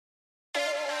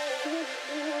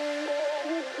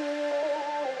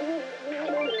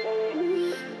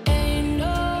Ain't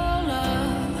no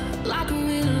love like a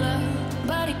real love,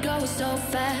 but it goes so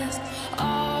fast.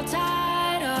 All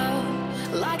tied up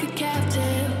like a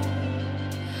captive.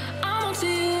 I'm on to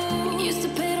you. We used to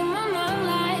pay to my love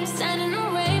life, standing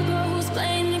on rainbows,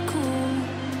 playing it cool.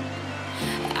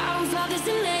 I don't felt this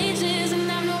in ages,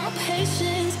 and I've no more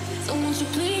patience. So won't you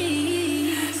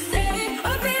please stay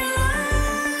a bit longer?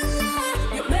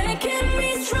 You're making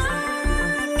me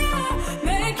stronger,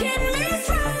 making me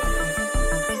stronger.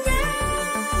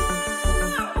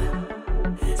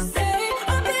 Stay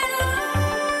a bit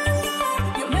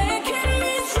longer. You're making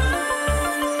me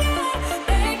stronger,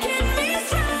 making me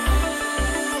stronger.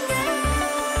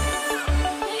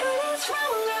 You're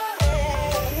stronger.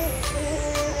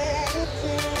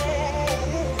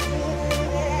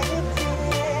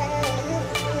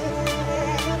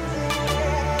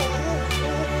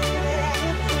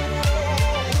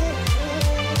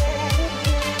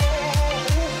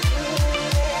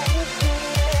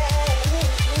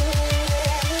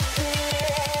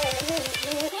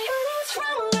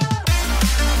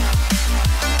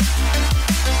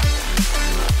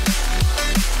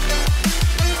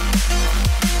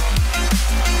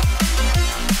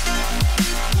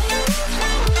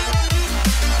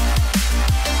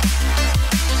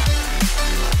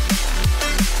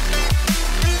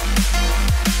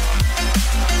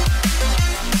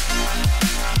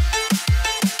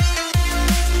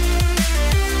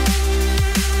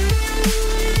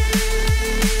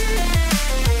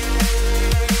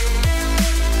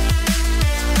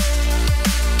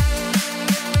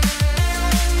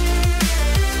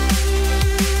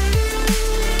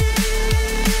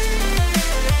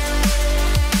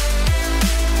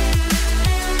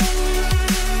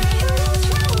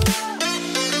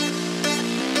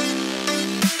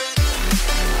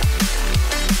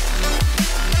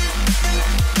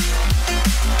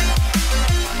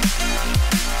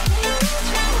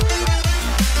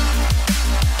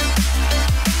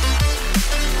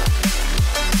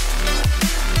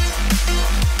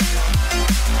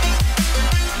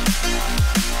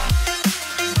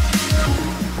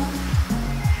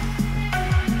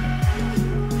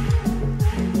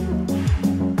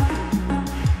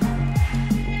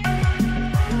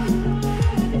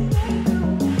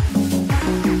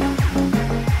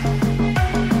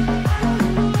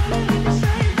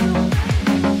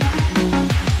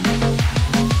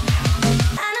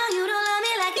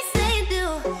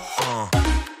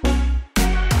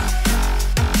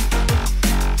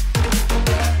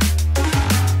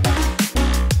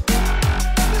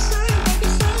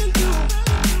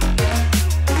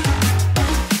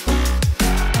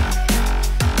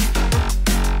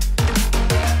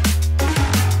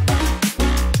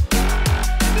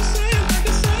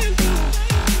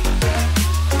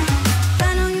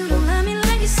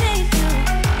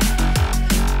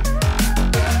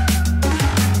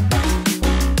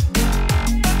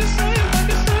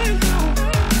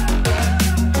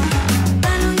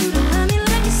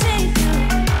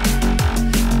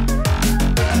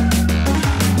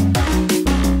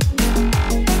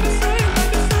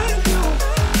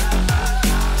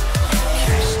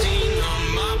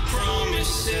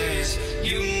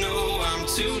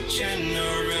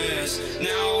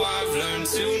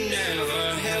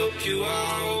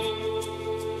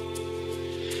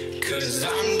 Cause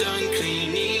I'm done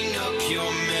cleaning up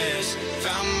your mess.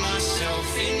 Found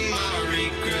myself in my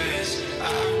regrets.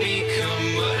 I've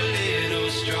become a little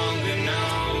stronger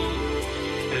now.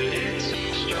 A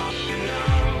little stronger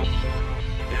now.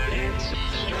 A little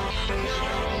stronger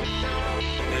now.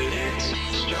 A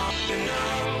little stronger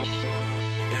now.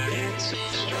 A little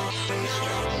stronger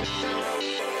now.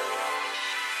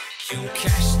 You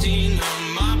cashed in on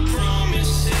my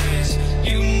promises.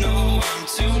 You know I'm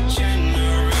too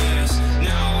generous.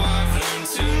 Now I've learned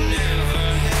to never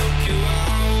help you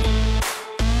out.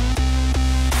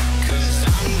 Cause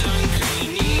I'm done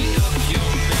cleaning up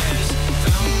your mess.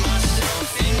 Found myself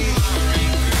in my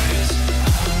regrets.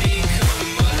 I've become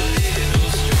a little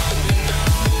stronger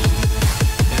now.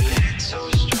 A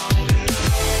little stronger now.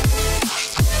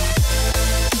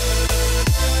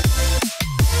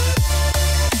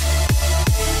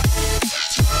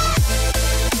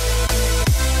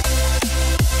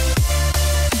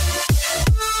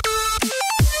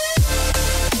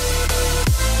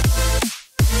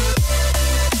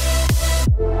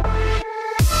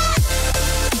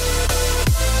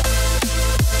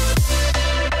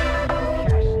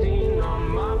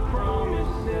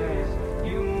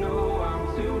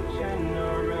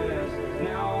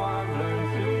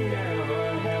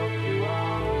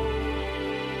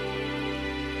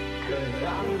 'cause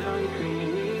I'm done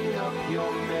cleaning up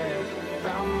your mess.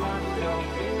 Found myself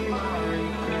in my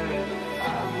regrets.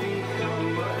 I've become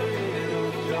a little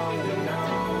stronger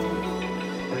now.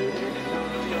 A little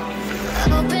stronger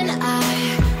now. Open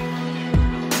eye,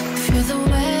 feel the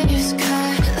waves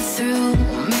cut through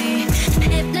me.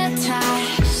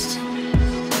 Hypnotized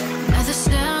by the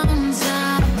sounds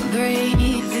I'm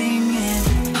breathing in.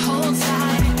 Hold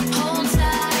tight,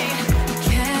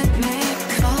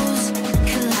 chemicals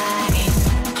collide.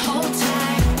 Hold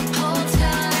tight, hold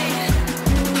tight,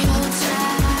 hold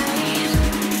tight.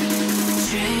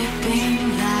 Dripping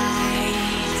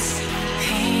lights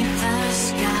paint the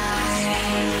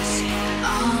skies,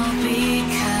 all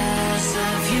because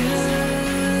of you.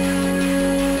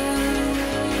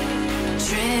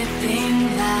 Dripping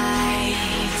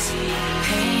lights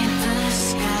paint the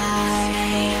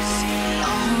skies,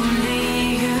 only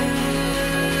you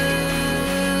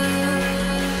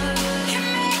can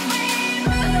make me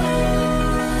move.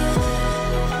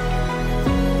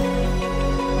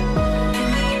 Can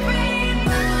make me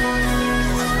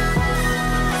move.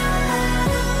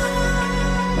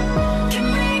 Can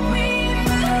make me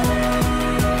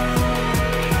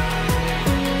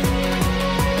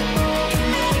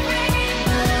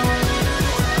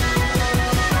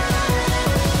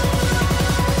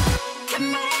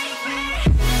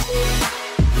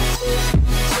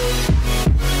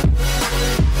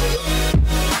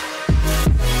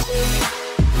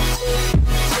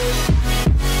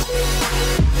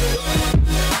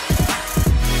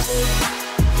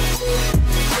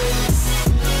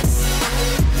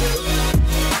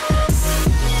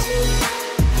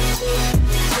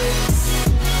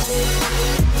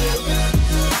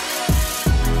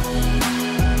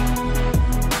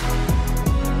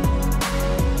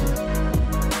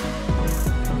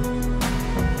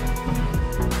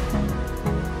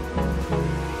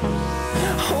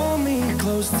Hold me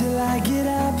close till I get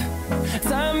up.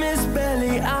 Time is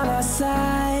barely on our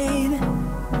side.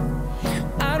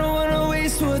 I don't wanna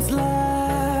waste what's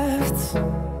left.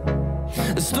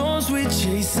 The storms we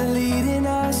chase are leading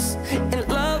us, and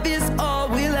love is all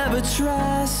we'll ever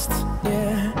trust.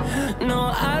 Yeah, no,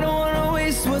 I don't wanna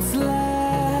waste what's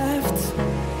left.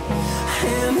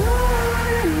 And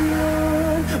on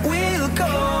we'll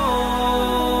go,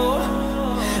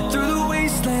 through the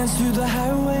wastelands, through the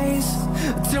highways,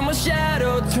 till my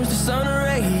shadow turns to sun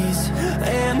rays.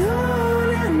 And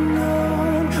on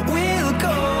we'll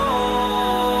go,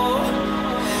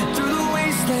 through the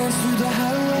wastelands, through the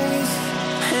highways,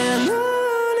 and on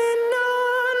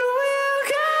we'll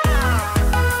go.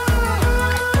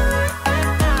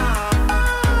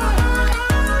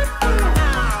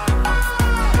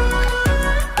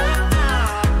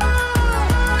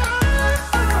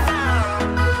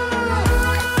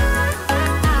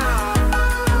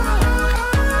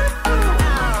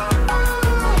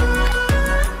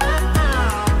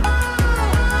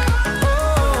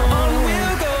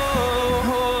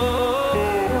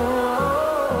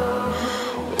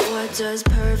 What does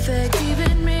perfect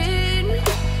even mean?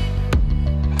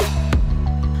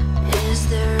 Is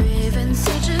there even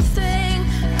such a thing?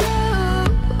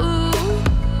 Ooh,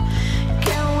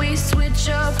 can we switch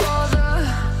up all the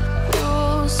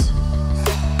rules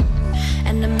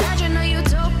and imagine a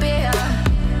utopia?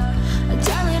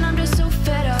 Darling, I'm just so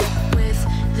fed up with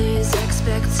these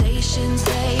expectations.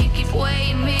 They keep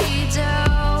weighing me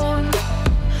down.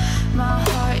 My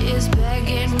heart is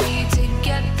begging me to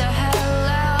get the hell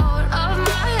out of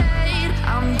my head.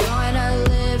 I'm gonna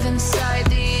live inside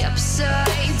the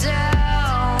upside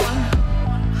down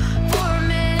for a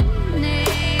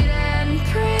minute and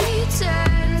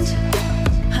pretend,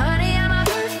 honey, I'm a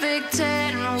perfect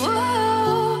 10.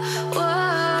 Whoa,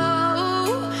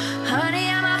 whoa, honey,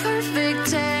 I'm a perfect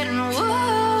 10.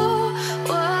 Whoa,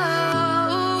 whoa.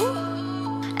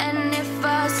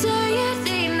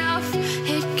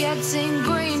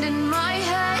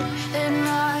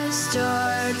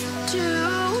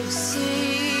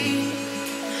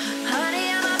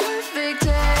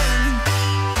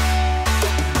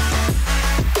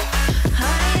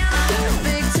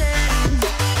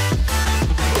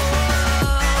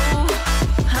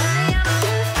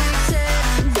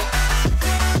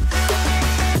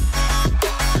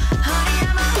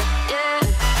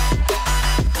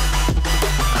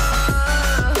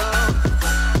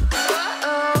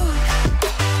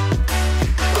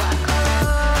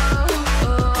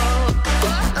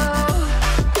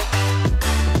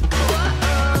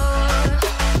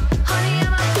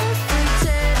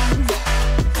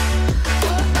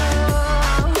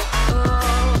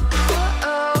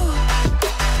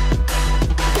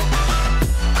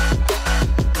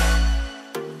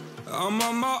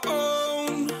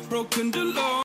 broken alone.